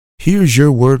Here's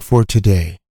your word for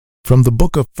today from the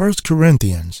book of 1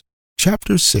 Corinthians,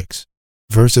 chapter 6,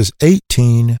 verses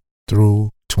 18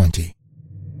 through 20.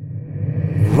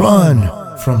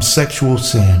 Run from sexual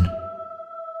sin.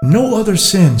 No other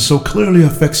sin so clearly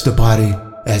affects the body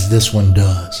as this one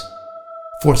does.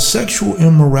 For sexual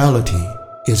immorality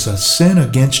is a sin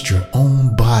against your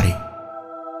own body.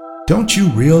 Don't you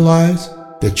realize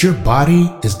that your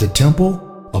body is the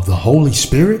temple of the Holy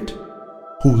Spirit,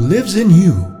 who lives in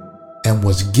you and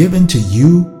was given to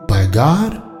you by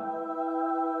God?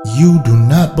 You do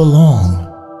not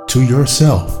belong to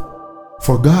yourself,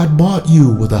 for God bought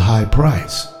you with a high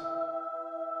price.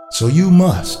 So you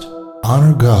must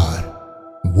honor God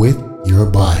with your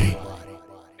body.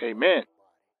 Amen.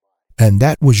 And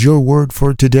that was your word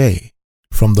for today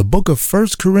from the book of 1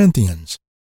 Corinthians,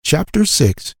 chapter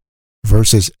 6,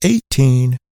 verses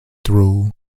 18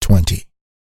 through 20.